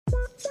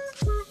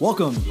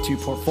Welcome to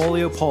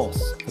Portfolio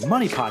Pulse, the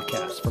money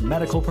podcast for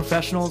medical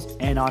professionals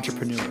and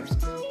entrepreneurs.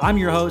 I'm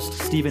your host,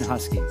 Stephen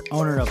Husky,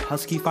 owner of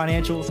Husky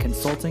Financial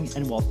Consulting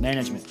and Wealth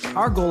Management.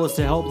 Our goal is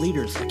to help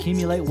leaders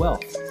accumulate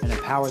wealth and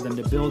empower them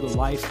to build a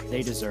life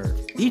they deserve.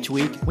 Each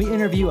week, we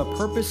interview a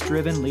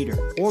purpose-driven leader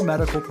or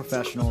medical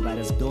professional that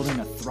is building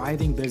a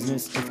thriving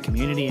business with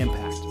community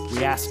impact.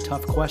 We ask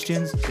tough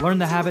questions, learn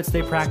the habits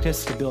they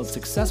practice to build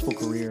successful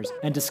careers,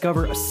 and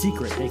discover a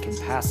secret they can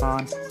pass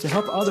on to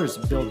help others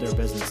build their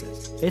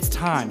businesses. It's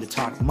time to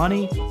talk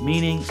money,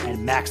 meaning,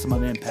 and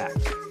maximum impact.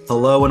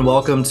 Hello and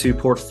welcome to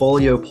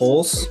Portfolio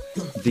Pulse,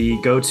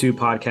 the go-to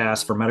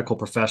podcast for medical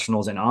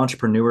professionals and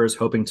entrepreneurs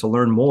hoping to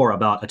learn more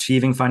about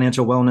achieving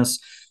financial wellness,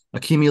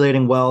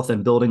 accumulating wealth,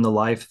 and building the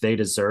life they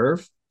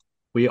deserve.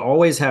 We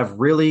always have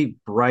really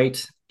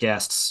bright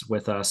guests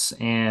with us,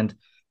 and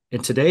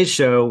in today's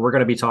show, we're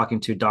going to be talking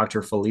to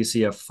Dr.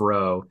 Felecia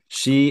Froe.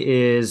 She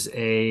is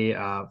a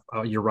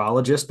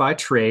urologist by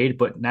trade,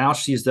 but now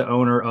she's the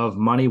owner of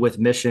Money with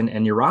Mission,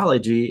 and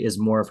urology is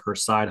more of her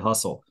side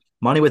hustle.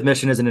 Money with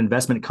Mission is an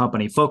investment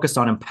company focused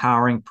on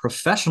empowering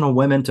professional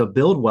women to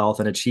build wealth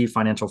and achieve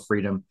financial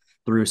freedom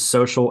through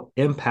social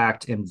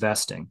impact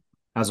investing.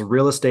 As a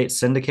real estate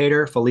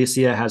syndicator,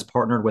 Felecia has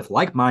partnered with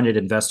like-minded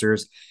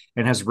investors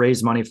and has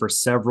raised money for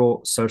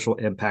several social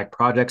impact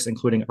projects,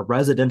 including a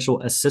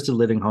residential assisted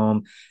living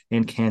home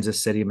in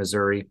Kansas City,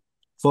 Missouri,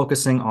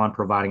 focusing on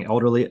providing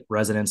elderly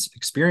residents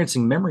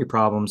experiencing memory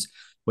problems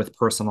with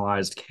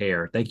personalized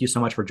care. Thank you so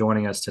much for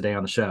joining us today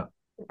on the show.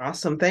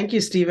 Awesome. Thank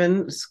you,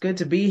 Stephen. It's good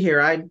to be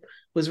here. I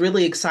was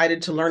really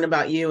excited to learn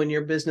about you and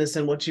your business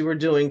and what you were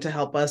doing to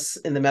help us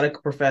in the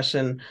medical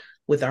profession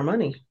with our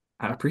money.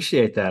 I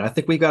appreciate that. I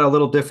think we've got a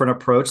little different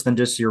approach than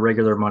just your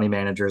regular money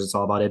managers. It's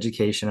all about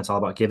education. It's all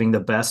about giving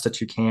the best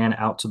that you can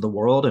out to the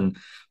world, and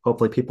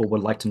hopefully people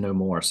would like to know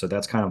more. So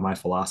that's kind of my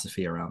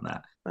philosophy around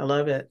that. I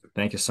love it.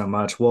 Thank you so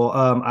much. Well,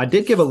 I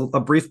did give a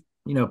brief,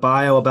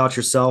 bio about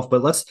yourself,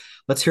 but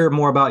let's hear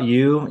more about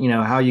you.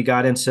 How you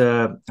got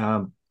into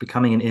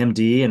becoming an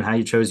MD and how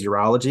you chose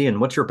urology,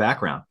 and what's your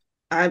background?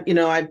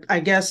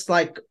 I guess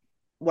like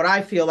what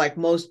I feel like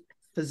most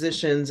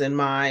physicians in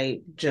my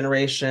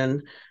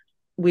generation,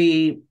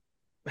 we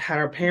had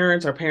our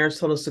parents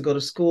told us to go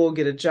to school,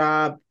 get a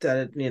job,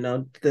 that,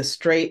 the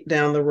straight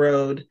down the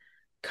road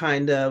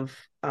kind of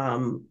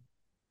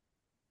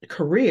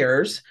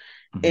careers.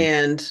 Mm-hmm.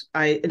 And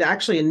I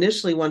actually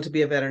initially wanted to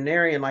be a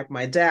veterinarian like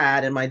my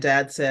dad. And my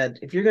dad said,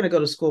 if you're going to go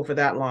to school for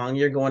that long,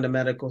 you're going to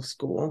medical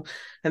school.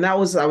 And I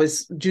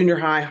was junior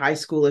high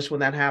schoolish when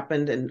that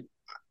happened. And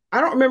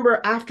I don't remember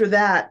after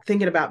that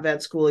thinking about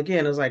vet school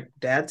again. I was like,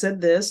 Dad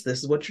said this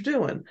is what you're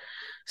doing.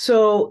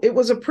 So it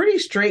was a pretty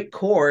straight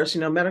course,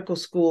 medical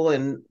school,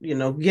 and,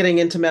 getting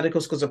into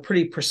medical school is a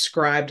pretty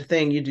prescribed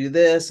thing. You do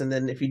this, and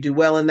then if you do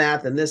well in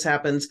that, then this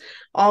happens.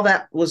 All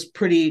that was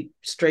pretty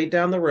straight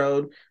down the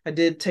road. I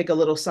did take a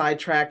little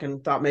sidetrack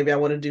and thought maybe I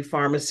want to do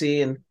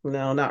pharmacy, and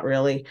no, not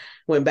really.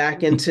 Went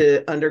back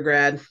into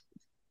undergrad,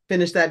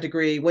 finished that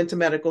degree, went to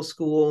medical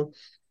school.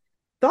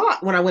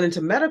 Thought when I went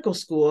into medical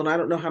school, and I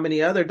don't know how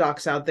many other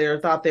docs out there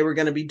thought they were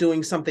going to be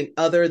doing something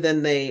other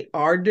than they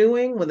are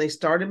doing when they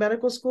started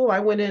medical school.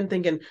 I went in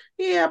thinking,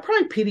 yeah,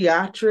 probably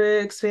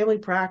pediatrics, family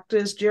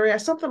practice,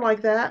 geriatrics, something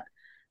like that.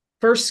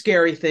 First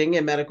scary thing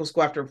in medical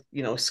school after,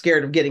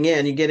 scared of getting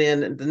in, you get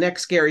in. And the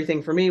next scary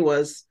thing for me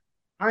was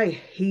I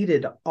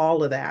hated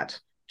all of that,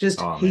 just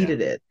hated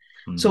it.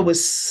 Mm-hmm. So it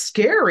was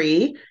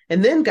scary,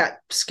 and then got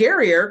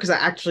scarier because I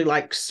actually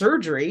liked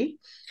surgery.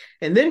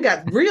 And then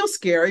got real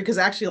scary because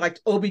I actually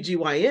liked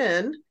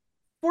OBGYN.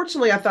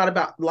 Fortunately, I thought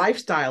about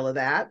lifestyle of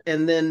that.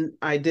 And then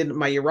I did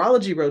my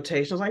urology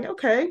rotation. I was like,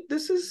 okay,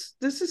 this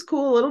is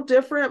cool, a little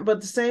different,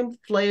 but the same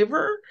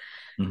flavor.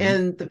 Mm-hmm.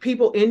 And the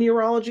people in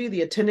urology,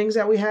 the attendings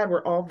that we had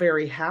were all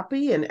very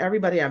happy. And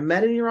everybody I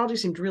met in urology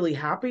seemed really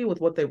happy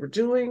with what they were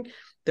doing,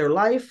 their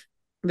life.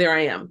 There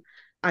I am.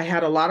 I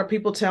had a lot of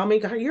people tell me,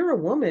 God, you're a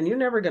woman. You're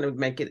never going to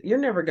make it. You're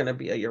never going to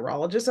be a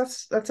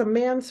urologist. That's a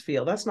man's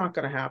field. That's not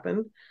going to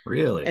happen.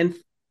 Really? And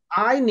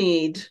I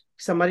need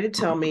somebody to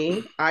tell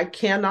me I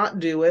cannot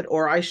do it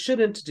or I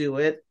shouldn't do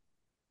it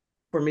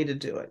for me to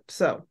do it.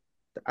 So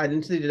I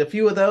did a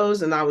few of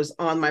those, and I was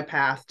on my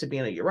path to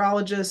being a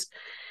urologist.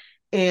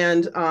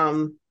 And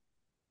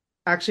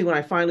actually, when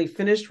I finally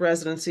finished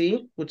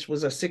residency, which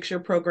was a 6-year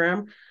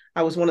program,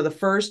 I was one of the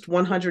first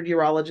 100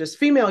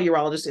 female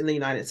urologists in the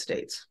United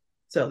States.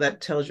 So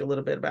that tells you a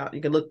little bit about,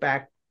 you can look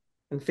back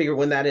and figure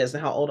when that is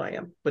and how old I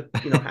am, but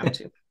you don't have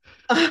to.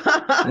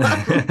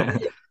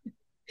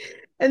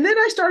 And then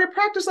I started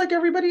practice like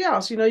everybody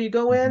else. You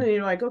go in and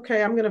you're like,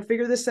 okay, I'm going to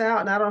figure this out.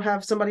 And I don't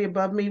have somebody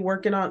above me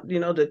working on,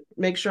 to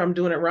make sure I'm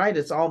doing it right.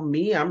 It's all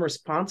me. I'm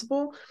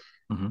responsible.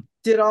 Mm-hmm.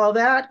 Did all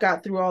that,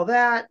 got through all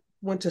that,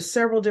 went to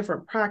several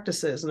different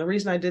practices. And the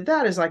reason I did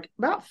that is like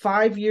about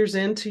 5 years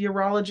into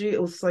urology, it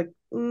was like,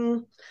 I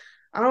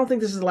don't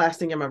think this is the last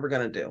thing I'm ever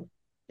going to do.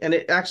 And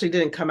it actually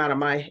didn't come out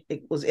of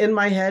it was in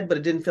my head, but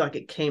it didn't feel like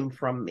it came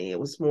from me. It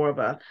was more of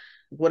a,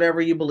 whatever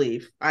you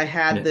believe. I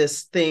had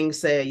this thing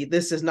say,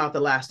 this is not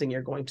the last thing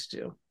you're going to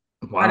do.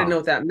 Wow. I didn't know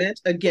what that meant.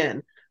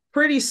 Again,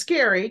 pretty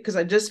scary because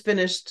I just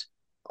finished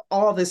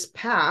all this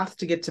path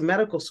to get to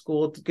medical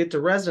school, to get to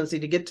residency,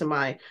 to get to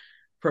my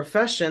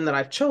profession that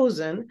I've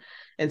chosen.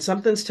 And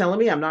something's telling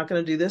me I'm not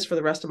going to do this for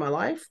the rest of my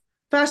life.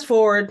 Fast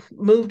forward,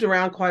 moved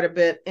around quite a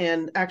bit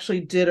and actually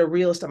did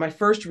my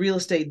first real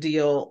estate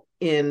deal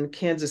in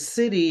Kansas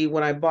City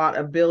when I bought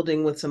a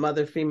building with some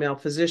other female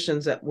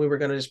physicians that we were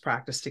going to just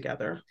practice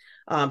together.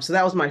 So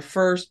that was my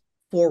first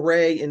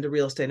foray into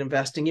real estate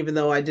investing, even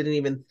though I didn't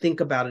even think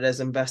about it as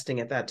investing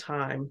at that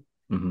time.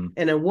 Mm-hmm.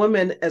 And a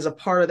woman, as a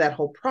part of that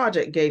whole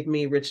project, gave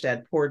me Rich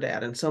Dad, Poor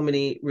Dad, and so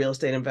many real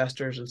estate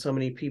investors and so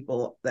many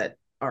people that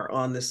are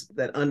on this,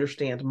 that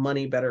understand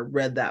money better,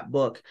 read that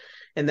book.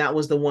 And that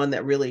was the one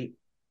that really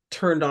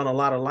turned on a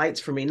lot of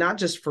lights for me, not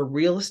just for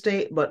real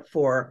estate, but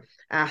for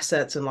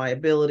assets and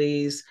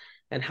liabilities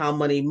and how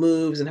money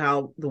moves and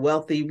how the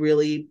wealthy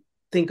really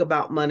think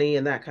about money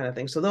and that kind of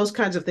thing. So those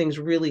kinds of things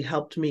really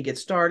helped me get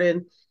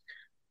started.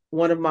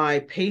 One of my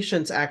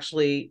patients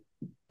actually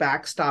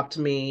backstopped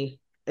me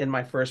in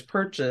my first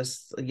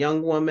purchase, a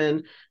young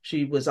woman.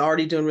 She was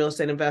already doing real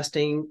estate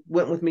investing,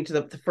 went with me to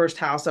the first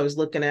house I was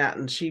looking at,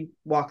 and she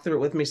walked through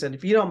it with me, said,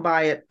 if you don't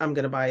buy it, I'm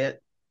going to buy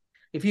it.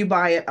 If you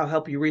buy it, I'll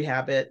help you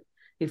rehab it.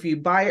 If you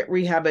buy it,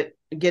 rehab it,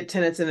 get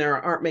tenants in there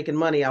aren't making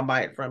money, I'll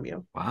buy it from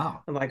you.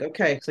 Wow. I'm like,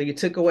 okay, so you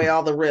took away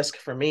all the risk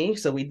for me.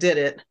 So we did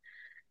it.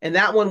 And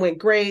that one went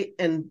great.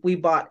 And we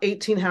bought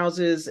 18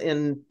 houses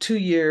in 2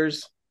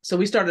 years. So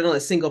we started on a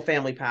single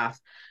family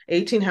path,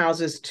 18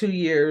 houses, 2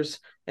 years.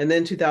 And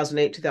then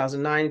 2008,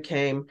 2009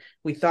 came.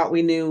 We thought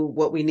we knew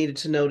what we needed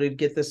to know to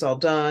get this all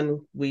done.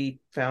 We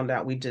found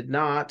out we did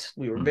not.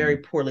 We were very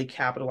poorly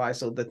capitalized.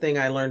 So the thing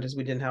I learned is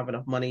we didn't have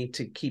enough money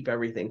to keep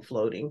everything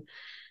floating,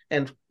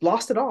 and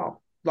lost it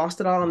all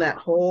in that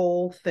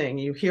whole thing.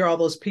 You hear all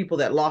those people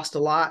that lost a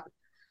lot.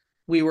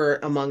 We were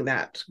among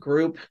that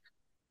group,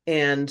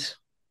 and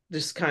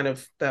just kind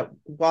of that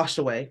washed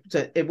away.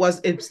 So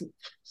it's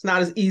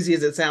not as easy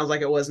as it sounds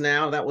like it was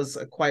now. That was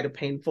quite a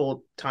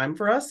painful time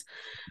for us.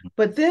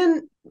 But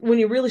then when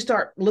you really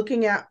start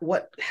looking at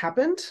what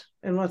happened,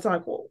 and it's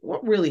like, well,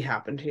 what really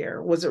happened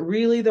here? Was it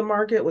really the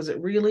market? Was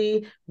it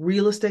really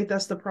real estate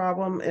that's the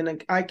problem?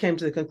 And I came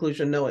to the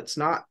conclusion, no, it's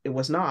not. It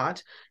was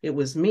not. It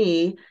was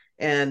me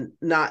and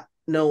not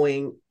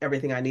knowing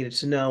everything I needed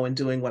to know and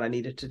doing what I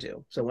needed to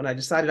do. So when I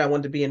decided I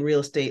wanted to be in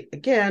real estate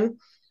again,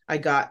 I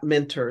got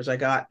mentors. I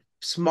got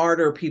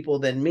smarter people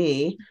than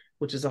me,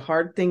 which is a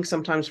hard thing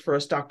sometimes for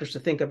us doctors to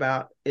think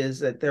about, is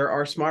that there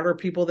are smarter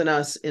people than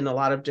us in a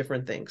lot of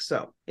different things.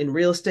 So in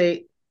real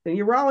estate, in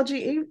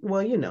urology,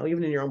 well,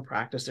 even in your own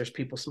practice, there's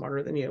people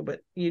smarter than you,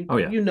 but you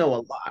know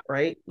a lot,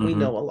 right? Mm-hmm. We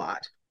know a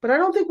lot. But I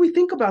don't think we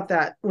think about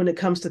that when it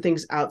comes to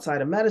things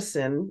outside of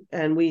medicine.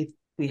 And we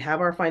have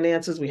our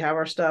finances, we have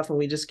our stuff, and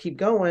we just keep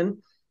going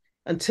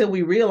until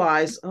we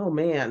realize, oh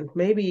man,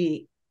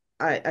 maybe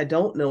I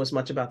don't know as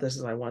much about this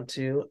as I want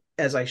to,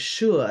 as I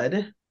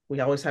should. We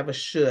always have a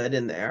should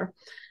in there,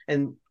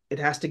 and it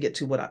has to get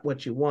to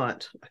what you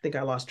want. I think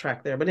I lost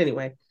track there. But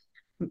anyway,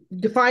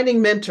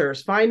 finding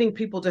mentors, finding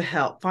people to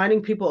help,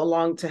 finding people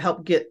along to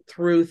help get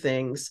through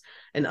things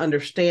and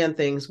understand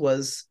things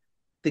was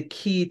the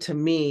key to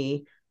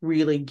me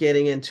really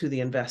getting into the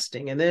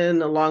investing. And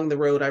then along the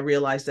road, I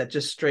realized that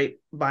just straight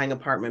buying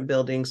apartment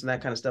buildings and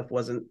that kind of stuff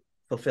wasn't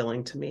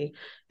fulfilling to me.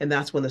 And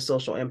that's when the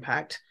social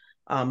impact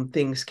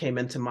things came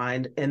into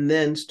mind, and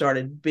then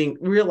started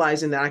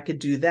realizing that I could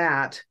do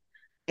that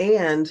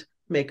and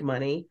make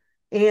money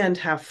and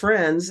have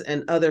friends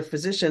and other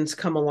physicians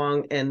come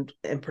along and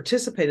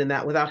participate in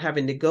that without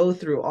having to go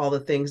through all the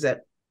things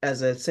that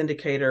as a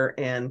syndicator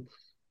and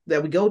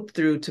that we go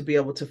through to be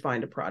able to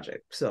find a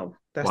project. So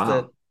that's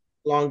the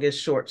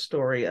longest short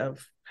story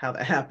of how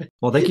that happened.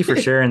 Well, thank you for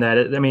sharing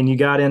that. I mean, you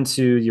got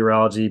into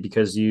urology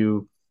because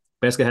you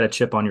basically had a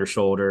chip on your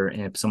shoulder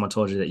and someone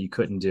told you that you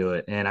couldn't do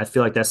it. And I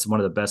feel like that's one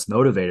of the best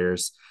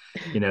motivators.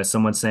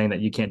 Someone saying that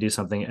you can't do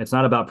something. It's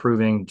not about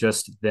proving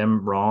just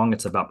them wrong.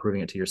 It's about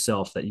proving it to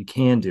yourself that you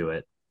can do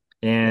it.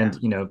 And,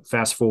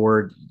 fast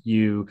forward,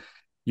 you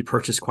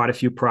purchased quite a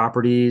few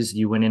properties.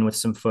 You went in with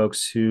some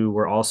folks who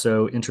were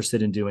also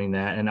interested in doing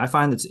that. And I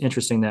find it's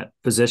interesting that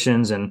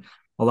physicians and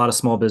a lot of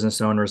small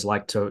business owners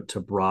like to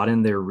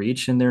broaden their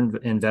reach in their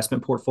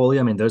investment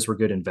portfolio. I mean, those were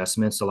good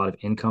investments, a lot of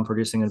income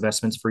producing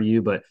investments for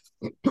you. But,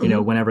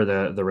 whenever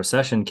the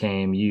recession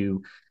came,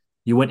 you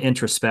went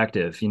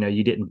introspective.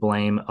 You didn't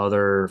blame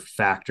other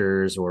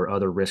factors or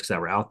other risks that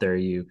were out there.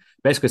 You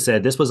basically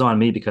said, this was on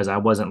me because I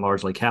wasn't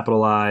largely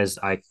capitalized.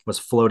 I was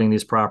floating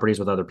these properties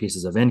with other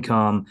pieces of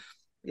income,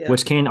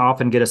 which can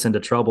often get us into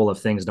trouble if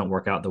things don't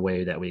work out the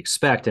way that we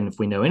expect. And if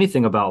we know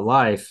anything about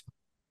life,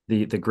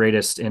 the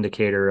greatest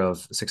indicator of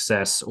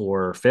success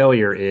or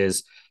failure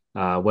is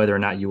whether or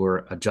not you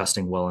were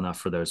adjusting well enough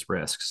for those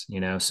risks,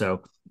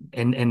 So,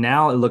 and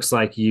now it looks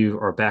like you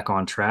are back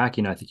on track.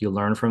 I think you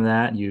learned from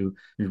that. You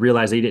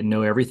realize that you didn't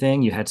know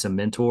everything. You had some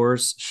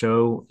mentors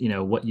show,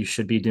 what you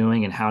should be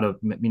doing and how to,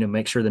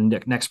 make sure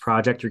the next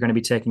project you're going to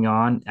be taking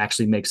on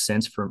actually makes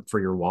sense for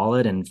your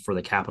wallet and for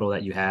the capital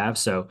that you have.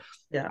 So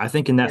I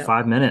think in that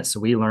 5 minutes,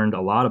 we learned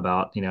a lot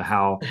about,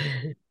 how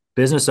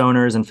business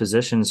owners and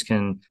physicians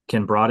can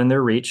broaden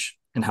their reach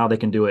and how they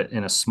can do it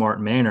in a smart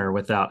manner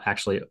without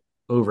actually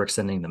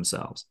overextending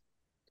themselves.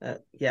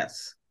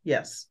 Yes.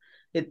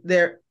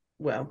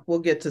 Well, we'll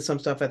get to some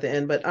stuff at the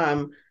end, but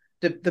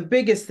the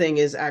biggest thing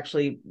is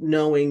actually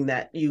knowing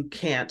that you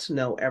can't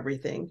know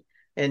everything,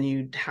 and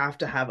you have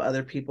to have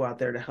other people out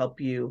there to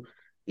help you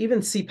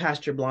even see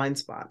past your blind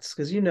spots.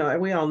 Because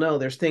we all know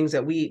there's things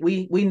that we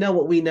know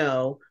what we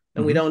know,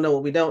 and we don't know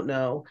what we don't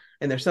know,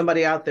 and there's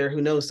somebody out there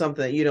who knows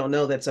something that you don't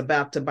know that's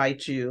about to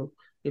bite you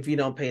if you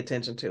don't pay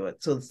attention to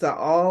it. So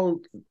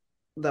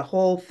the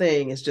whole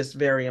thing is just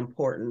very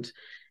important.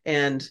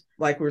 And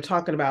like we were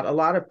talking about, a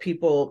lot of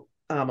people,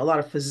 a lot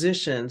of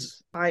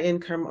physicians, high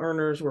income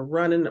earners, we're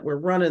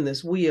running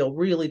this wheel,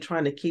 really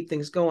trying to keep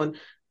things going.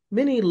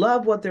 Many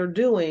love what they're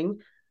doing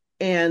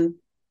and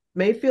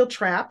may feel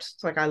trapped.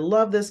 It's like, I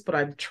love this, but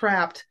I'm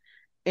trapped.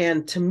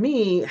 And to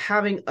me,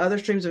 having other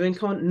streams of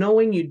income,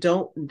 knowing you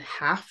don't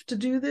have to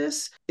do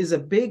this, is a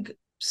big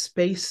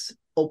space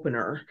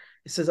opener.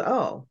 It says,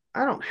 oh,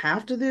 I don't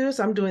have to do this.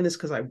 I'm doing this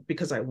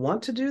because I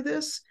want to do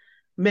this.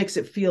 Makes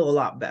it feel a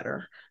lot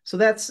better. So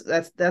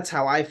that's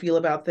how I feel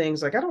about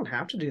things. Like, I don't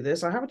have to do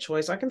this. I have a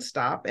choice. I can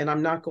stop, and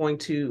I'm not going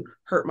to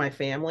hurt my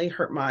family,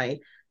 hurt my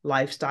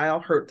lifestyle,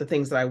 hurt the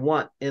things that I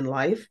want in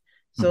life.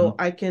 So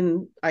I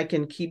can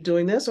keep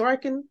doing this, or I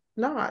can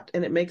not.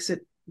 And it makes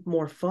it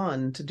more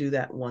fun to do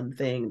that one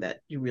thing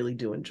that you really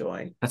do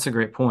enjoy. That's a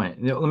great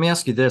point. Let me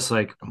ask you this,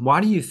 like, why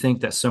do you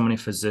think that so many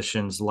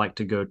physicians like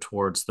to go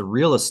towards the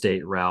real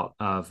estate route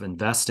of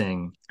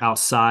investing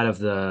outside of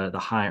the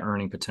high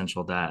earning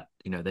potential that,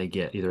 they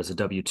get either as a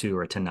W-2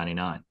 or a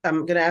 1099?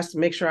 I'm going to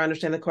make sure I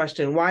understand the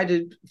question. Why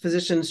did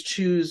physicians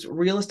choose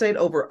real estate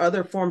over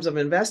other forms of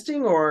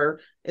investing, or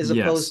as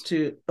opposed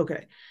to,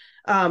 okay.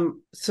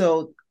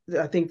 So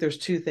I think there's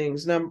two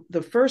things.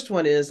 The first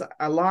one is,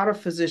 a lot of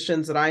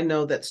physicians that I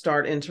know that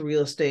start into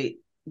real estate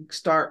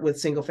start with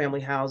single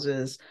family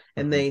houses,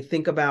 and they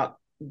think about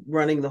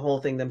running the whole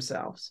thing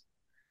themselves.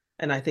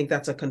 And I think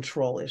that's a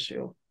control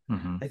issue.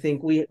 I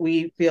think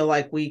we feel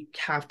like we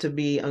have to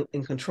be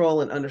in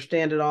control and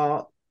understand it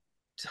all.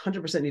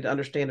 100% need to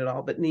understand it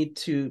all, but need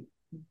to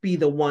be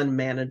the one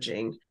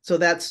managing. So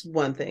that's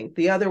one thing.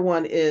 The other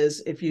one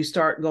is, if you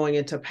start going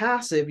into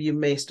passive,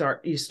 you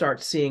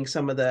start seeing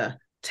some of the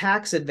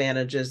tax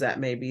advantages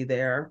that may be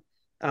there,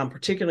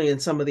 particularly in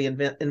some of the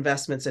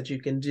investments that you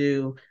can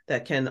do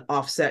that can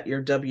offset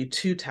your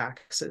W-2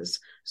 taxes.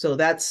 So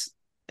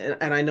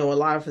and I know a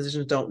lot of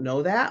physicians don't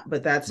know that,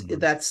 but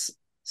that's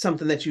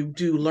something that you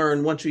do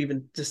learn once you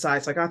even decide.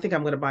 It's like, I think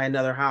I'm going to buy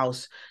another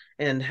house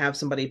and have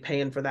somebody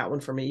paying for that one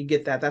for me. You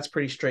get that. That's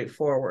pretty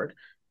straightforward.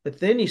 But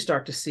then you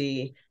start to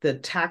see the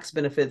tax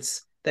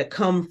benefits that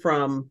come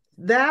from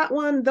that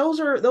one. Those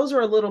are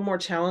a little more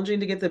challenging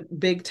to get the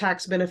big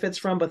tax benefits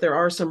from, but there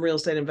are some real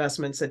estate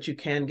investments that you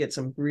can get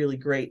some really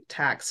great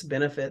tax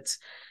benefits.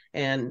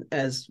 And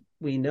as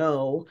we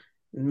know,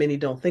 many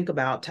don't think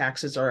about,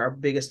 taxes are our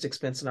biggest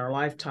expense in our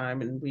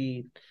lifetime. And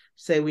we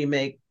say we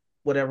make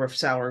whatever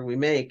salary we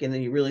make, and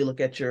then you really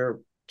look at your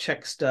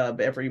check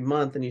stub every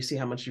month and you see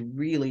how much you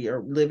really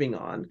are living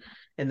on.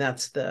 And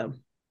that's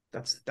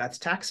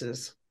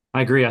taxes.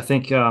 I agree. I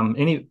think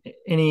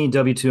any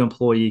W-2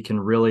 employee can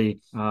really,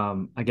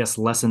 I guess,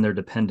 lessen their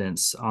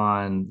dependence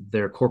on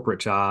their corporate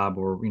job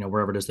or,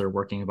 wherever it is they're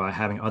working, by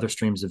having other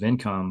streams of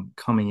income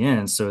coming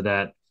in, so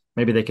that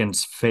maybe they can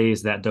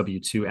phase that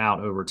W-2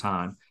 out over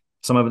time.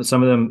 Some of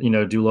them,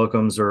 do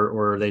locums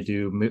or they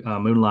do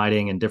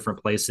moonlighting in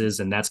different places,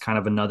 and that's kind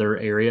of another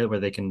area where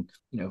they can,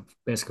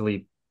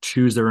 basically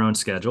choose their own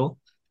schedule.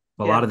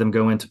 A lot of them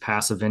go into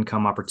passive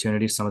income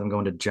opportunities. Some of them go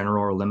into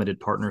general or limited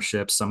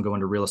partnerships. Some go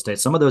into real estate.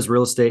 Some of those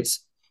real estate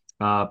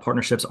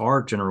partnerships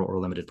are general or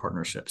limited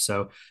partnerships.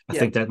 So I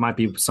think that might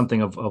be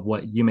something of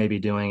what you may be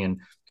doing.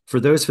 And for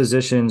those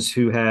physicians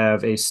who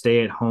have a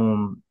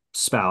stay-at-home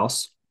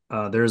spouse,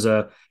 there's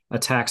a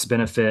tax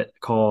benefit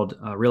called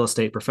real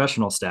estate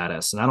professional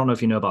status. And I don't know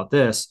if you know about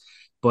this,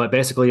 but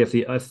basically if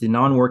the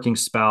non-working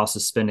spouse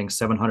is spending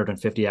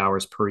 750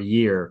 hours per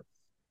year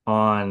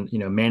on,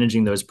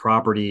 managing those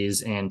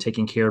properties and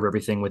taking care of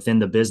everything within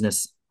the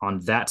business on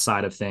that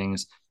side of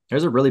things,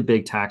 there's a really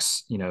big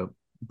tax,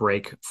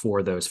 break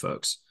for those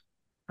folks.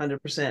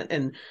 100%.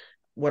 And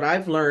what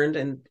I've learned,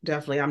 and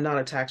definitely I'm not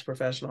a tax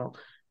professional,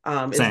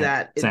 is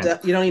that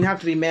you don't even have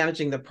to be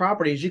managing the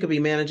properties. You could be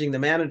managing the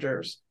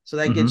managers. So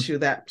that gets you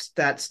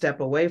that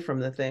step away from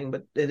the thing,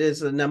 but it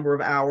is a number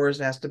of hours.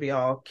 It has to be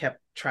all kept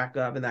track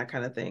of and that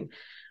kind of thing.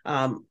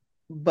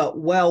 But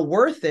well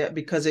worth it,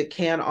 because it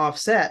can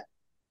offset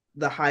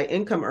the high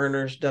income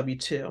earners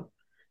W-2.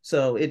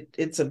 So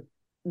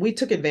we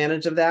took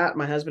advantage of that,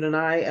 my husband and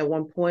I, at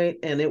one point,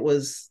 and it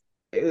was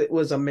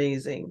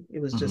amazing.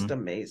 It was just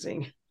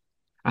amazing.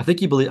 I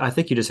think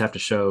you just have to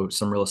show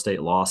some real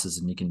estate losses,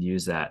 and you can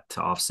use that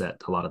to offset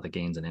a lot of the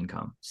gains in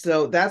income.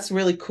 So that's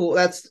really cool.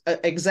 That's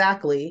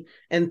exactly.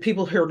 And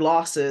people hear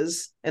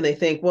losses and they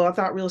think, well, I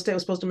thought real estate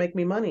was supposed to make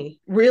me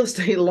money. Real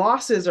estate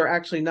losses are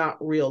actually not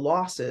real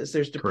losses.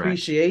 There's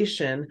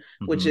depreciation,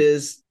 which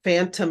is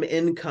phantom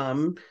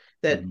income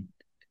that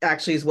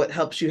actually is what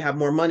helps you have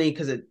more money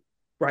because it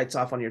writes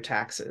off on your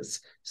taxes.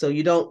 So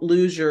you don't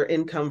lose your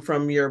income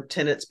from your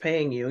tenants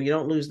paying you. You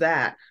don't lose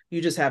that. You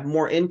just have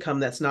more income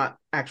that's not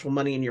actual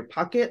money in your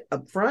pocket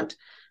up front,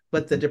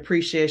 but the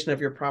depreciation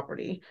of your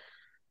property.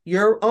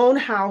 Your own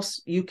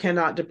house, you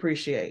cannot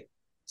depreciate.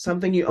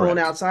 Something you own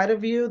outside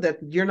of you that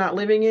you're not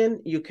living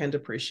in, you can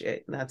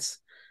depreciate. And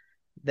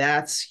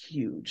that's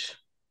huge.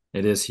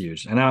 It is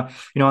huge. And now,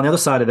 on the other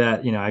side of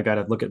that, I got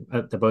to look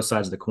at the both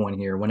sides of the coin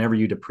here. Whenever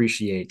you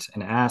depreciate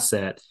an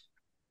asset,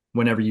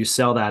 whenever you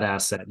sell that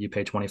asset, you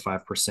pay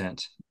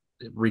 25%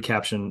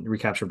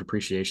 recapture of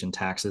depreciation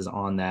taxes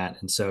on that.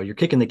 And so you're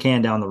kicking the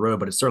can down the road,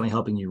 but it's certainly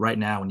helping you right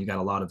now when you got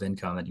a lot of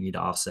income that you need to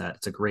offset.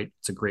 It's a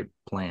great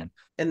plan.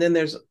 And then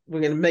we're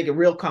going to make it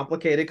real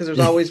complicated because there's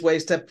always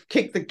ways to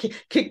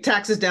kick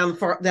taxes down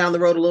the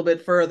road a little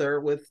bit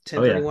further with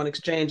 1031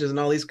 exchanges and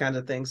all these kinds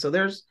of things. So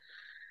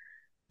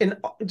and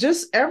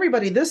just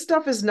everybody, this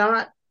stuff is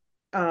not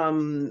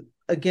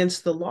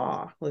against the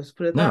law. Let's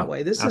put it that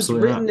way. This is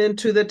written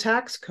into the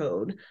tax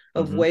code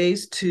of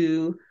ways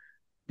to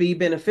be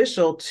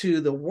beneficial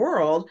to the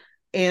world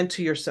and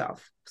to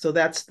yourself. So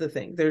that's the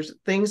thing. There's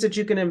things that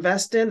you can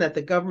invest in that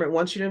the government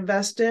wants you to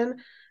invest in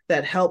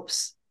that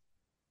helps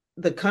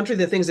the country,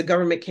 the things the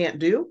government can't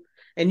do.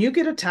 And you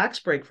get a tax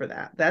break for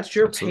that. That's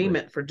your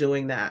payment for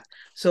doing that.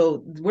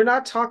 So we're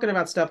not talking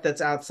about stuff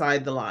that's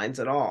outside the lines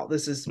at all.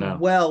 This is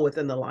well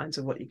within the lines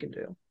of what you can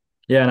do.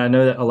 Yeah. And I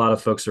know that a lot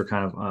of folks are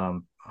kind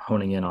of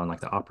honing in on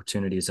like the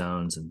opportunity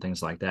zones and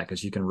things like that,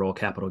 because you can roll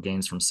capital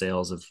gains from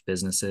sales of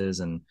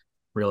businesses and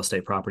real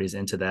estate properties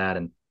into that.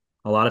 And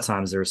a lot of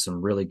times there's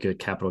some really good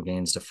capital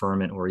gains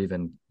deferment or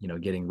even,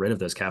 getting rid of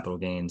those capital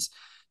gains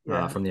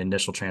from the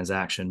initial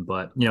transaction.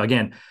 But,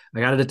 again,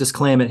 I got to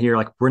disclaim it here.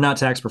 Like, we're not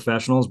tax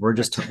professionals. We're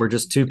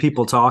just two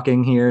people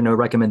talking here. No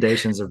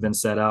recommendations have been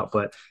set out,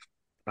 but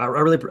I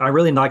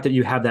really like that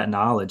you have that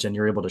knowledge and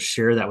you're able to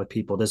share that with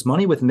people. Does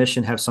Money with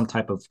Mission have some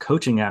type of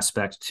coaching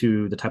aspect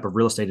to the type of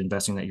real estate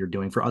investing that you're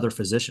doing for other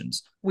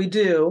physicians? We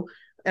do.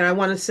 And I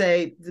want to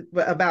say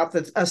about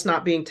us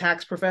not being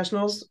tax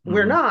professionals,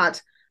 we're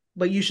not,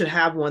 but you should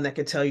have one that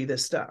can tell you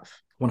this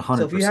stuff. 100%.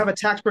 So if you have a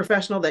tax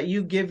professional that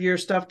you give your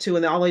stuff to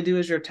and all they do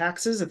is your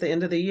taxes at the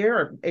end of the year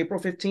or April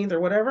 15th or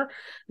whatever,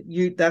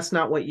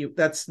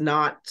 that's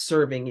not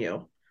serving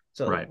you.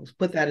 So let's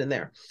put that in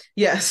there.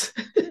 Yes.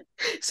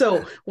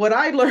 So what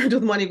I learned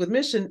with Money with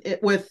Mission,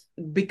 with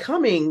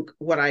becoming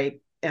what I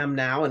am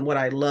now and what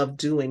I love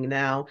doing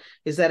now,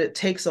 is that it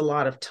takes a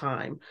lot of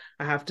time.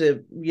 You have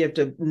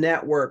to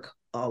network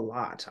a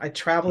lot. I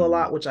travel a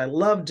lot, which I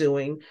love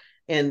doing,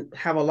 and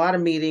have a lot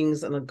of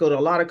meetings and go to a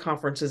lot of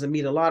conferences and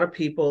meet a lot of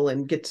people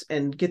and get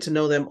to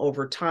know them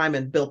over time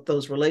and build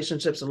those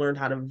relationships and learn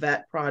how to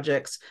vet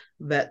projects,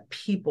 vet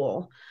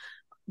people.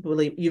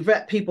 Believe you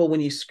vet people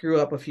when you screw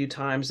up a few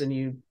times and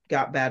you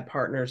got bad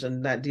partners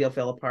and that deal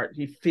fell apart.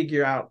 You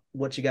figure out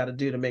what you got to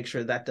do to make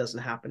sure that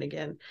doesn't happen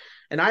again.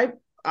 And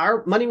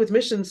our Money with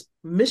Mission's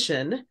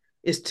mission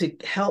is to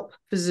help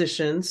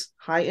physicians,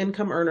 high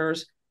income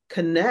earners,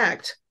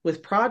 connect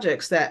with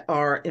projects that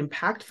are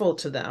impactful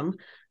to them.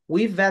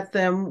 We vet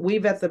them, we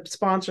vet the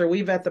sponsor,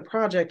 we vet the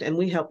project, and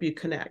we help you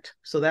connect.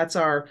 So that's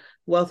our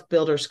Wealth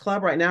Builders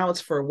Club. Right now, it's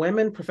for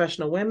women,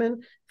 professional women.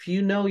 If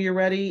you know you're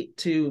ready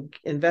to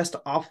invest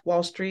off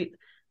Wall Street,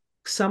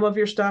 some of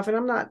your stuff, and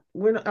I'm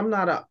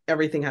not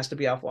everything has to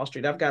be off Wall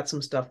Street. I've got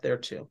some stuff there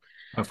too.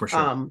 Oh, for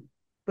sure.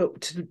 But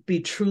to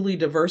be truly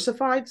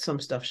diversified, some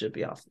stuff should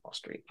be off Wall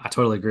Street. I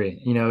totally agree.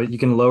 You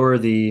can lower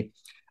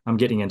I'm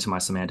getting into my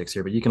semantics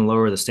here, but you can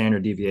lower the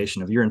standard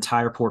deviation of your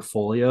entire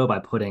portfolio by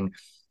putting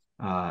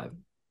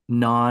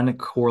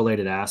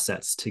non-correlated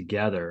assets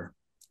together.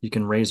 You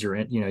can raise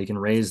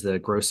the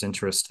gross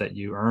interest that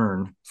you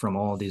earn from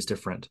all of these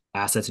different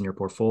assets in your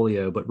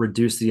portfolio, but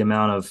reduce the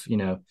amount of,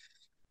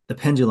 the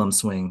pendulum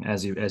swing,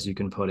 as you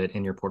can put it,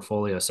 in your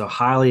portfolio. So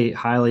highly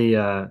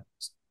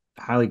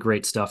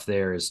great stuff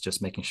there is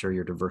just making sure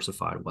you're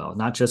diversified well,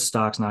 not just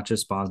stocks, not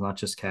just bonds, not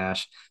just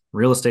cash.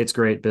 Real estate's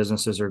great.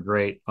 Businesses are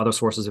great. Other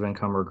sources of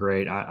income are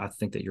great. I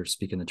think that you're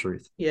speaking the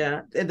truth.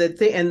 Yeah. And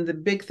the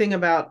big thing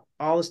about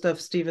all the stuff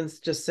Stevens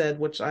just said,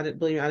 which I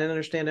didn't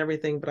understand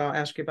everything, but I'll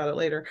ask you about it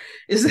later,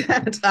 is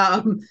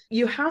that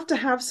you have to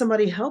have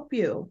somebody help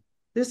you.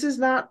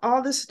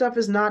 All this stuff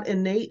is not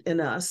innate in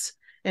us.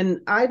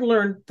 And I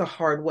learned the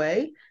hard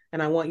way,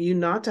 and I want you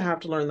not to have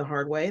to learn the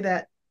hard way,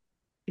 that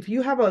if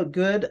you have a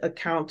good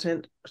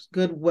accountant,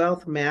 good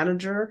wealth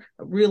manager,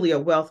 really a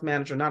wealth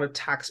manager, not a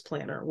tax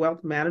planner,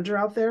 wealth manager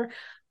out there,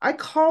 I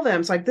call them.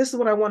 It's like, this is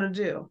what I want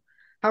to do.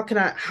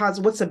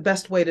 What's the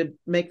best way to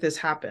make this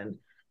happen?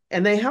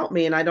 And they help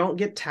me, and I don't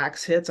get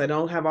tax hits. I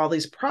don't have all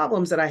these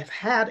problems that I've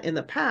had in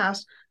the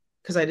past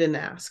because I didn't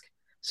ask.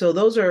 So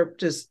those are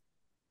just,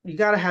 you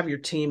got to have your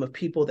team of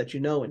people that you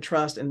know and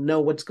trust and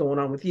know what's going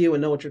on with you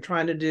and know what you're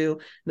trying to do,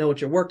 know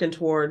what you're working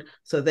toward,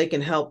 so they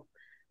can help.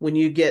 When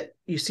you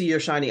see your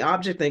shiny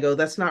object, they go,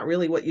 that's not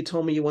really what you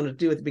told me you wanted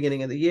to do at the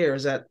beginning of the year.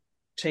 Is that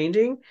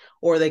changing?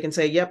 Or they can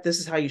say, yep, this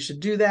is how you should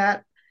do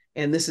that.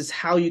 And this is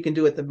how you can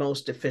do it the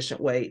most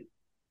efficient way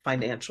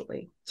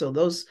financially. So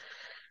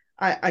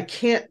I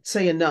can't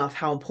say enough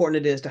how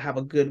important it is to have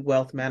a good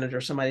wealth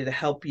manager, somebody to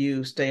help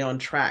you stay on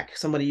track,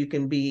 somebody you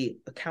can be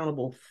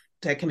accountable,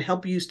 that can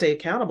help you stay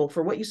accountable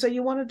for what you say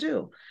you want to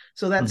do.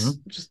 So that's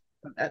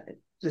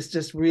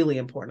just really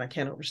important. I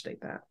can't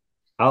overstate that.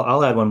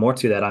 I'll add one more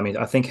to that. I mean,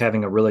 I think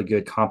having a really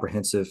good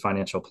comprehensive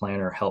financial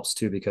planner helps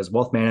too, because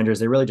wealth managers,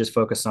 they really just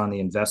focus on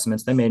the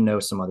investments. They may know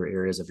some other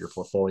areas of your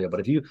portfolio,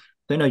 but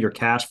they know your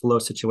cash flow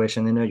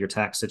situation, they know your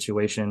tax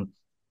situation,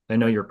 they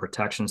know your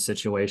protection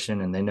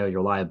situation, and they know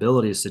your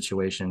liabilities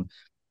situation,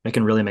 they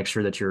can really make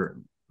sure that you're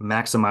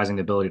maximizing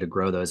the ability to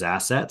grow those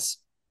assets,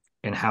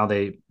 and how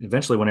they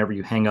eventually, whenever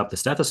you hang up the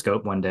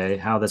stethoscope one day,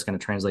 how that's going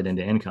to translate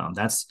into income.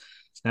 That's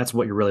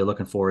what you're really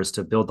looking for, is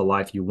to build the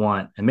life you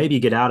want and maybe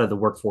get out of the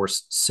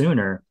workforce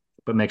sooner,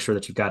 but make sure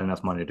that you've got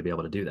enough money to be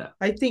able to do that.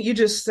 I think you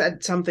just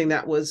said something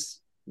that was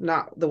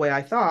not the way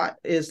I thought,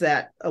 is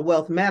that a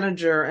wealth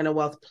manager and a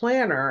wealth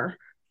planner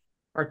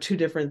are two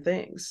different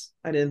things.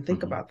 I didn't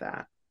think about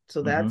that.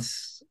 So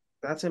that's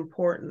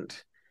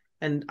important.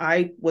 And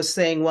I was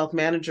saying wealth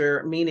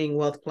manager meaning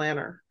wealth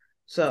planner.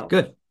 So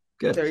good.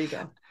 There you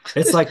go.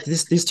 It's like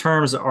these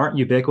terms aren't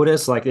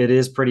ubiquitous. Like, it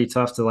is pretty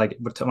tough to, like,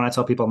 when I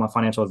tell people I'm a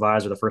financial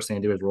advisor, the first thing I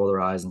do is roll their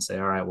eyes and say,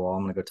 all right, well,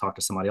 I'm going to go talk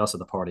to somebody else at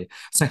the party.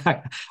 So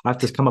I have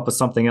to come up with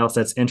something else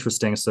that's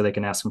interesting so they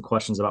can ask some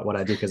questions about what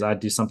I do, because I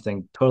do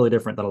something totally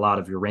different than a lot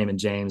of your Raymond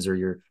James or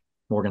your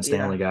Morgan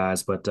Stanley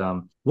guys. But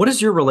what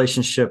is your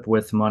relationship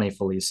with money,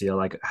 Felecia?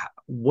 Like,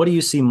 what do you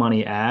see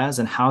money as,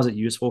 and how is it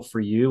useful for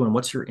you? And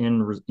what's your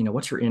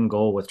end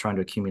goal with trying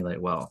to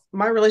accumulate wealth?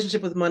 My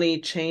relationship with money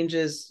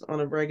changes on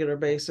a regular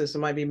basis. It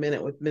might be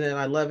minute with minute.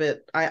 I love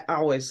it. I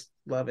always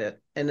love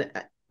it. And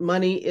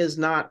money is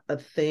not a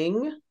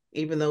thing,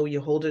 even though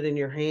you hold it in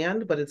your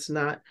hand, but it's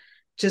not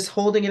just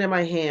holding it in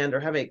my hand or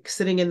having it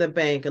sitting in the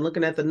bank and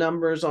looking at the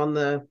numbers on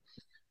the,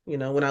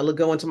 when I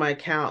go into my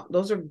account.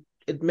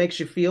 It makes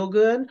you feel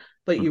good,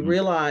 but you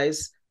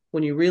realize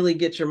when you really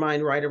get your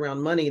mind right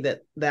around money,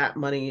 that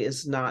money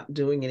is not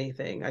doing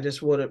anything. I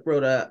just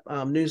wrote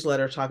a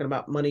newsletter talking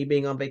about money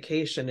being on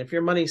vacation. If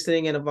your money's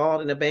sitting in a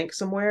vault in a bank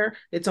somewhere,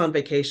 it's on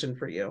vacation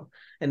for you.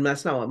 And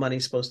that's not what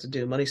money's supposed to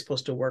do. Money's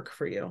supposed to work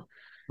for you.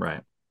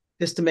 Right.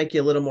 Just to make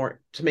you a little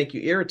more, to make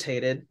you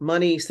irritated.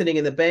 Money sitting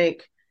in the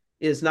bank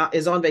is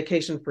on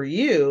vacation for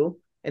you,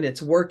 and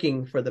it's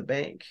working for the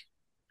bank.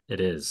 It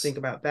is. Think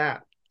about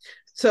that.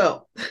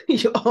 So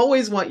you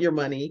always want your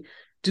money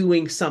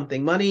doing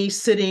something. Money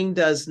sitting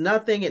does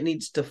nothing. It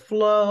needs to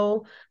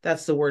flow.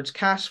 That's the words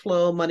cash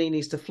flow. Money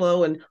needs to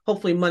flow, and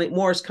hopefully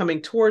more is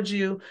coming towards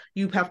you.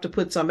 You have to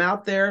put some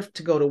out there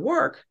to go to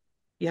work.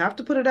 You have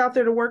to put it out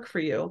there to work for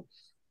you.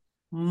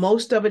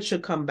 Most of it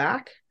should come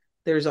back.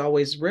 There's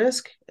always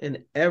risk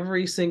in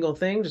every single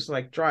thing, just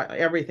like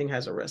everything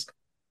has a risk.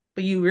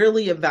 But you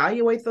really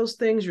evaluate those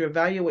things. You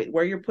evaluate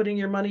where you're putting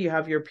your money. You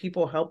have your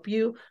people help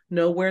you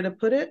know where to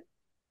put it.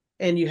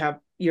 And you have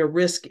your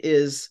risk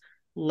is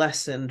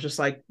lessened, just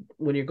like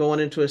when you're going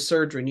into a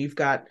surgery and you've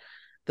got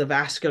the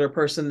vascular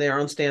person there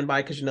on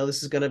standby because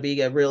this is going to be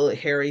a real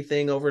hairy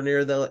thing over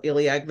near the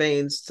iliac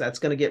veins. That's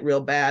going to get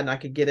real bad, and I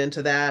could get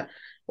into that.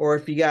 Or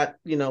if you got,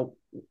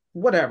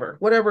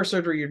 whatever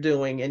surgery you're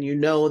doing,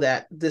 and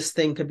that this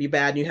thing could be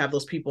bad, and you have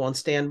those people on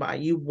standby,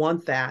 you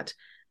want that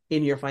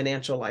in your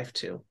financial life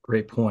too.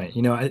 Great point.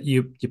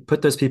 You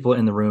put those people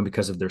in the room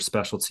because of their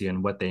specialty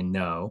and what they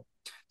know.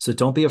 So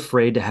don't be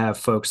afraid to have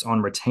folks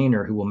on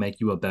retainer who will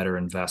make you a better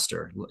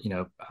investor.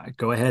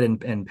 Go ahead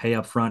and pay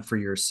up front for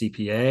your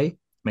CPA.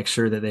 Make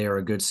sure that they are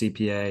a good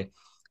CPA.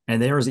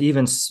 And there's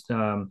even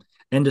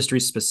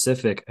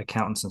industry-specific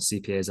accountants and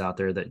CPAs out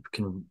there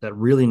that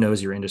really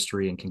knows your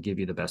industry and can give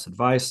you the best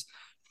advice.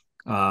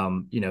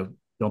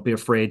 Don't be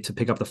afraid to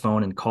pick up the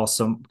phone and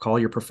call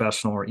your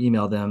professional or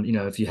email them.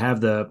 If you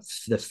have the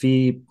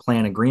fee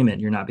plan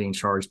agreement, you're not being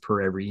charged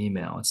per every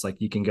email. It's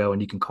like you can go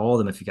and you can call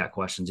them if you got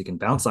questions. You can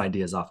bounce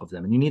ideas off of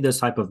them, and you need those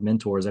type of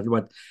mentors.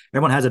 Everyone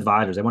has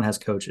advisors. Everyone has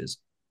coaches.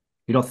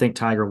 You don't think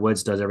Tiger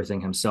Woods does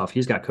everything himself.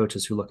 He's got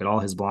coaches who look at all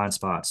his blind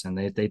spots, and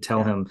they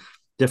tell him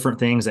different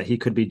things that he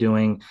could be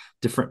doing,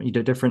 different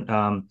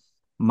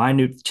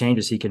minute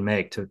changes he can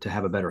make to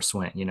have a better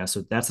swing.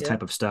 So that's the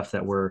type of stuff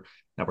that we're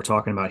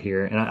talking about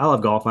here. And I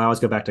love golf. I always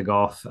go back to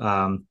golf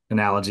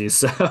analogies.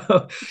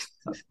 So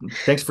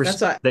thanks for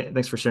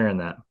sharing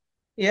that.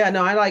 Yeah,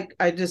 no,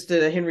 I just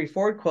did a Henry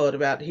Ford quote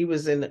about, he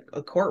was in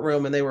a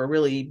courtroom and they were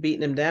really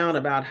beating him down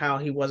about how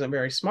he wasn't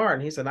very smart.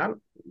 And he said,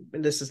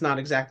 this is not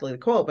exactly the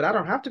quote, but I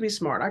don't have to be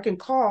smart. I can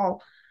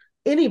call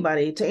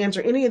anybody to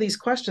answer any of these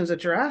questions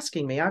that you're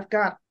asking me. I've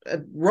got a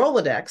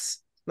Rolodex,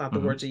 not the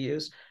words you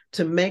use,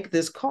 to make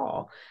this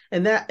call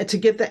and that to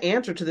get the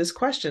answer to this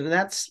question. And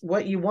that's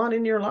what you want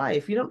in your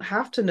life. You don't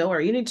have to know, or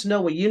you need to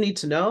know what you need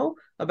to know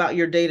about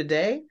your day to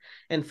day,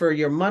 and for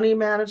your money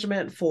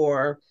management,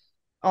 for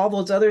all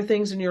those other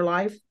things in your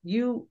life.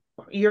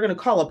 You're going to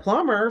call a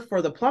plumber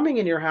for the plumbing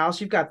in your house.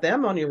 You've got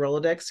them on your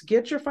Rolodex.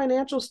 Get your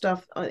financial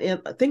stuff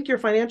and think your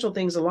financial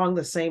things along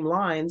the same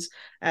lines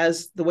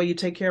as the way you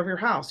take care of your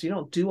house. You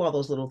don't do all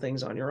those little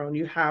things on your own.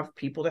 You have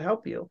people to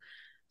help you.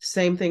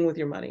 Same thing with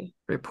your money.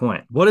 Great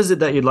point. What is it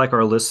that you'd like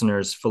our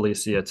listeners,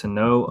 Felecia, to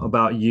know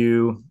about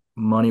you,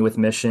 Money with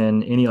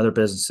Mission, any other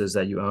businesses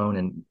that you own,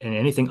 and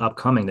anything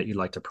upcoming that you'd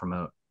like to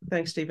promote?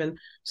 Thanks, Stephen.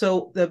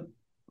 So the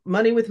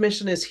Money with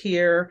Mission is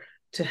here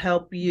to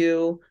help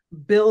you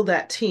build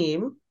that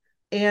team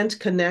and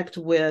connect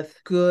with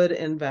good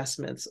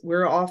investments.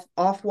 We're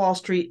off Wall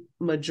Street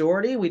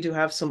majority. We do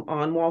have some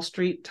on Wall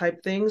Street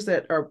type things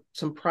that are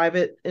some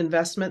private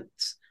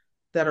investments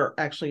that are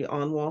actually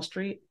on Wall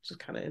Street, which is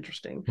kind of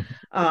interesting.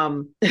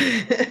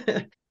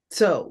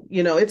 So,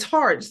 it's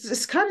hard.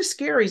 It's kind of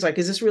scary. It's like,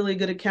 is this really a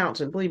good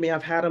accountant? Believe me,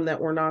 I've had them that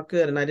were not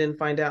good, and I didn't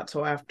find out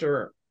till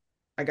after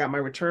I got my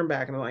return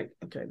back, and I'm like,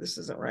 okay, this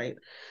isn't right.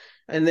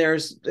 And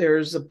there's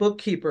the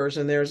bookkeepers,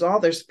 and there's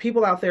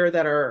people out there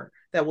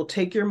that will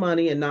take your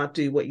money and not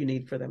do what you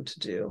need for them to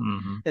do.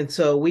 Mm-hmm. And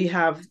so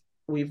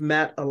we've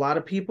met a lot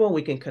of people.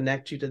 We can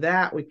connect you to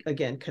that. We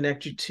again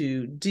connect you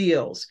to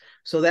deals.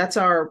 So that's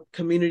our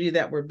community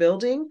that we're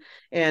building,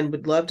 and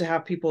would love to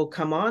have people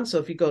come on. So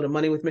if you go to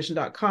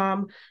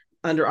moneywithmission.com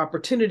under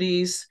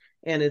opportunities,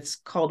 and it's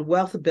called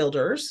Wealth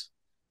Builders,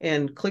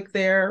 and click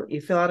there,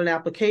 you fill out an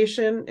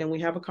application, and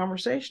we have a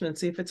conversation and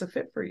see if it's a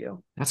fit for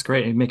you. That's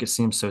great. You make it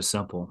seem so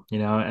simple,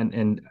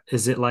 and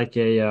is it like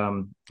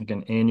an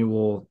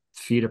annual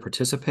fee to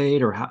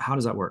participate, or how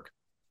does that work?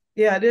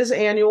 Yeah, it is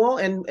annual.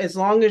 And as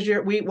long as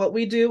what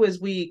we do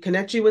is we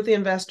connect you with the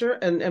investor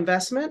and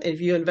investment.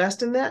 If you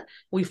invest in that,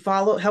 we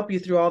help you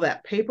through all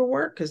that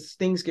paperwork, because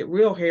things get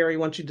real hairy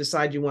once you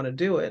decide you want to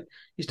do it.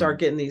 You start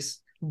getting these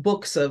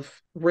books of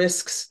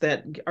risks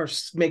that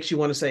makes you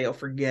want to say, oh,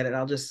 forget it.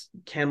 I'll just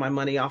hand my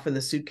money off in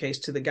the suitcase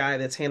to the guy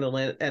that's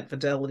handling it at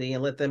Fidelity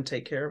and let them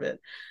take care of it.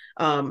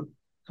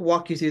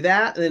 Walk you through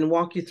that, and then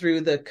walk you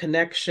through the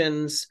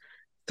connections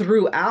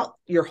throughout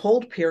your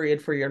hold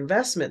period for your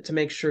investment to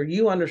make sure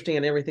you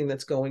understand everything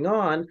that's going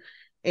on.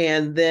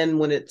 And then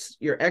when it's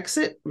your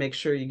exit, make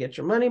sure you get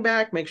your money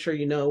back, make sure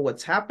you know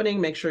what's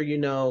happening, make sure you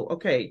know,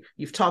 okay,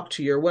 you've talked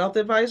to your wealth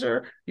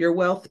advisor, your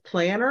wealth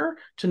planner,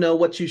 to know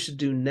what you should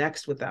do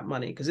next with that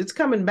money, because it's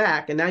coming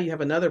back. And now you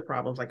have another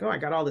problem. It's like, oh, I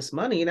got all this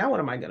money. Now what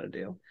am I going to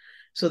do?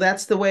 So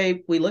that's the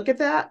way we look at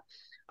that.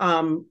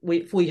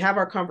 If we have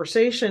our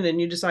conversation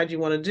and you decide you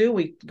want to do,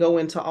 we go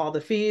into all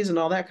the fees and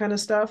all that kind of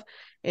stuff.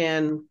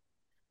 And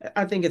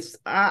I think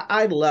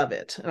I love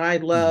it. And I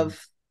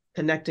love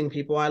connecting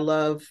people. I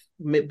love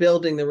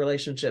building the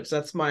relationships.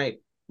 That's my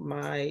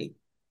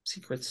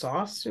secret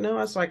sauce.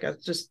 It's like,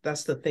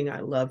 that's the thing I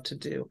love to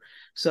do.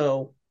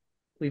 So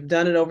we've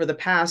done it over the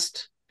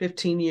past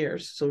 15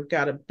 years. So we've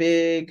got a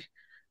big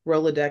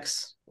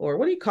Rolodex, or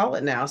what do you call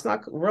it now? It's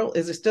not,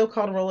 is it still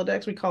called a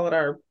Rolodex? We call it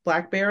our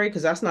BlackBerry,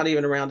 because that's not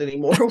even around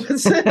anymore.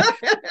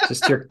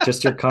 just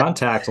your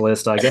contact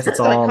list. I guess it's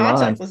all online.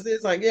 Contact list.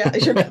 It's like,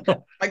 yeah,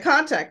 my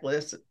contact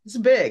list. It's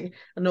big.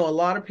 I know a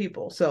lot of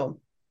people. So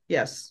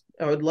yes,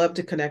 I would love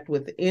to connect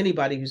with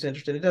anybody who's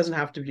interested. It doesn't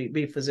have to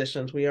be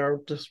physicians. We are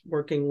just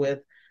working with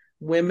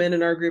women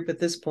in our group at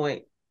this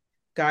point.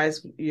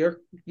 Guys,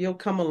 you'll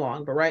come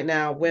along, but right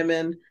now,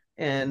 women,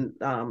 and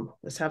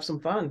let's have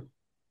some fun.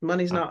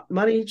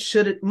 Money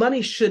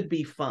should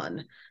be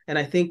fun. And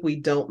I think we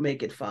don't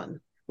make it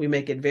fun. We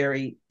make it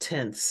very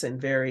tense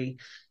and very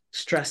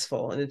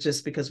stressful. And it's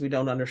just because we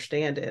don't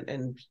understand it.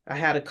 And I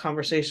had a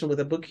conversation with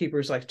a bookkeeper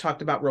who's like,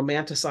 talked about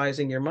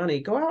romanticizing your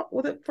money. Go out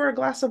with it for a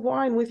glass of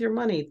wine with your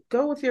money.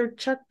 Go with your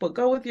checkbook.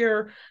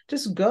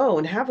 Just go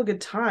and have a good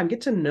time.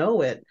 Get to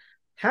know it.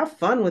 Have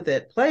fun with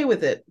it, play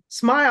with it,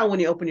 smile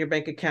when you open your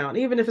bank account,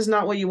 even if it's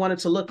not what you want it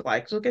to look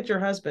like. Look at your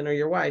husband or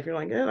your wife. You're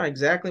like, yeah, not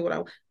exactly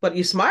what but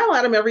you smile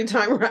at them every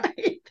time,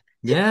 right?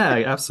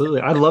 Yeah,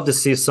 absolutely. I'd love to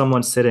see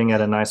someone sitting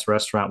at a nice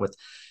restaurant with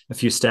a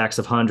few stacks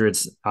of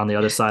hundreds on the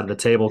other side of the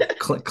table,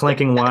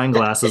 clinking wine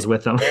glasses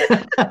with them.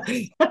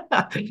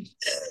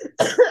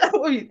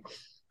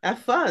 Have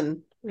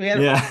fun.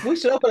 We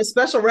should open a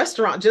special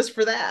restaurant just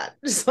for that.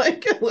 Just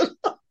like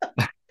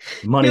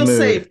money feel mood.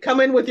 Safe. Come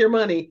in with your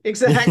money.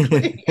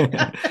 Exactly.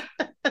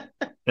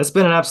 It's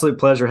been an absolute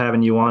pleasure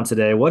having you on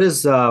today. What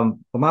is my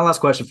last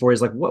question for you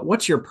is like,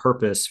 what's your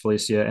purpose,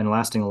 Felecia, and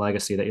lasting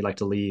legacy that you'd like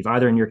to leave,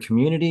 either in your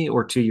community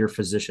or to your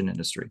physician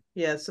industry?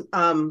 Yes.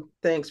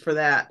 Thanks for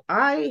that.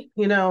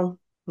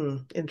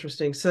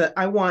 Interesting. So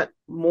I want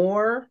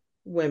more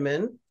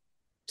women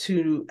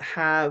to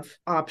have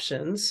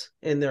options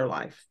in their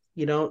life,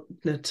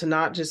 to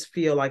not just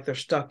feel like they're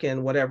stuck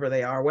in whatever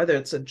they are, whether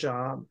it's a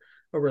job,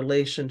 a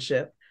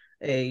relationship,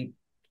 a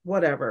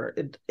whatever.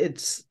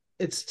 It's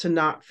to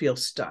not feel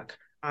stuck.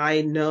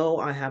 I know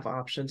I have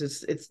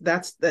options.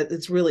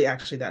 It's really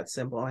actually that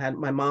simple.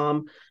 My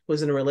mom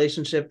was in a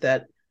relationship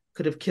that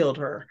could have killed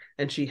her,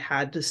 and she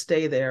had to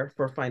stay there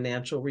for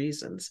financial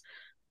reasons.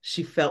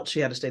 She felt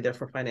she had to stay there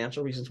for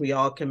financial reasons. We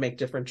all can make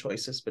different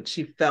choices, but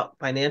she felt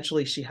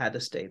financially she had to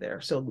stay there.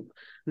 So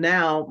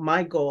now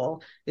my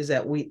goal is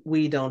that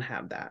we don't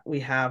have that. We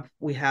have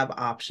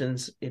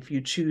options. If you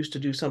choose to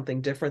do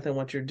something different than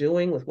what you're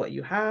doing with what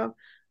you have,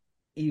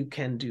 you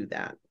can do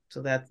that.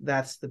 So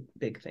that's the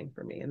big thing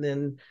for me. And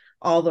then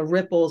all the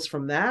ripples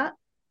from that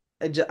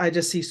I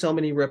just see so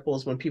many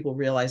ripples when people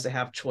realize they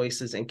have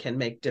choices and can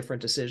make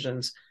different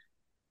decisions.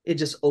 It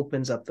just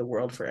opens up the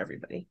world for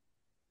everybody.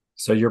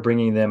 So you're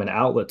bringing them an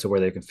outlet to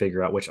where they can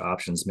figure out which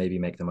options maybe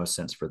make the most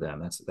sense for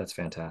them. That's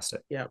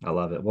fantastic. Yeah. I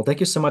love it. Well, thank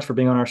you so much for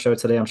being on our show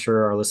today. I'm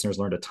sure our listeners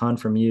learned a ton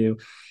from you.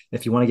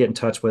 If you want to get in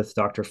touch with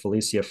Dr.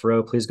 Felecia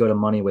Froe, please go to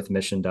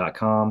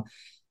moneywithmission.com.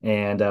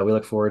 And we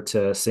look forward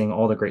to seeing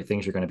all the great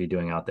things you're going to be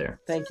doing out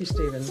there. Thank you,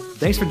 Stephen.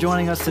 Thanks for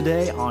joining us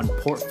today on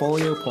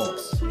Portfolio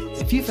Pulse.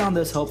 If you found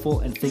this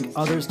helpful and think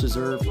others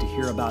deserve to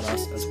hear about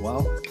us as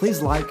well,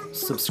 please like,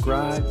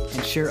 subscribe,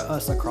 and share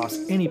us across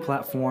any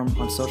platform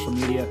on social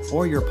media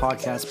or your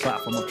podcast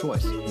platform of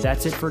choice.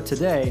 That's it for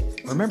today.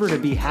 Remember to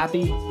be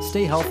happy,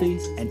 stay healthy,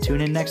 and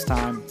tune in next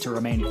time to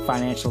remain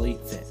financially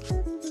fit.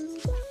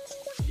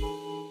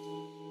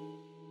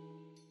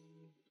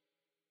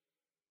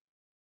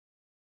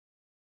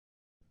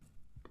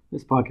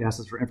 This podcast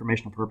is for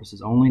informational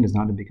purposes only and is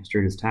not to be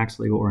construed as tax,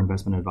 legal, or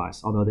investment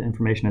advice. Although the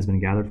information has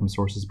been gathered from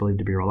sources believed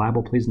to be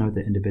reliable, please note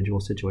that individual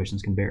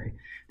situations can vary.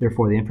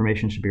 Therefore, the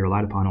information should be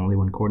relied upon only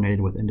when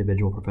coordinated with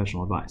individual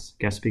professional advice.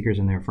 Guest speakers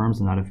and their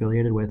firms are not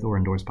affiliated with or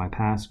endorsed by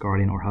Pass,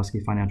 Guardian, or Husky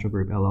Financial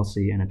Group,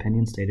 LLC, and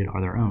opinions stated are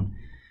their own.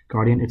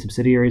 Guardian, its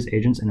subsidiaries,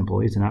 agents, and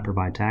employees do not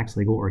provide tax,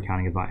 legal, or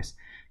accounting advice.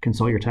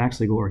 Consult your tax,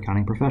 legal, or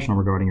accounting professional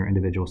regarding your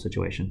individual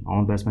situation. All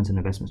investments and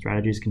investment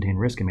strategies contain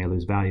risk and may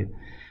lose value.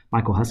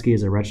 Michael Husky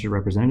is a registered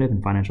representative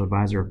and financial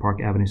advisor of Park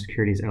Avenue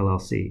Securities,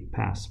 LLC,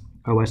 Pass.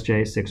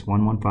 OSJ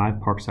 6115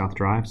 Park South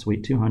Drive,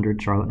 Suite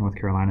 200, Charlotte, North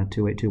Carolina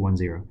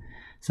 28210.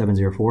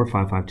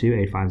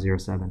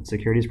 704-552-8507.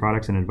 Securities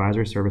products and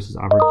advisory services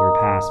offered through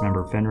Pass,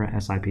 member FINRA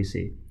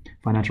SIPC.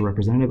 Financial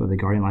representative of the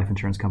Guardian Life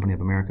Insurance Company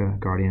of America,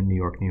 Guardian, New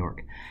York, New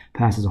York.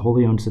 Pass is a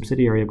wholly owned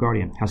subsidiary of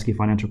Guardian. Husky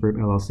Financial Group,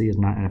 LLC is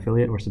not an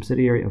affiliate or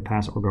subsidiary of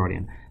Pass or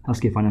Guardian.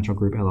 Husky Financial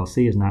Group,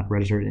 LLC is not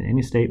registered in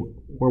any state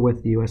or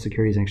with the U.S.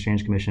 Securities and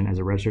Exchange Commission as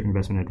a registered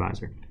investment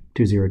advisor.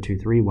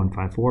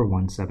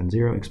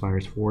 2023-154-170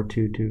 expires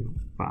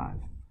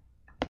 4225.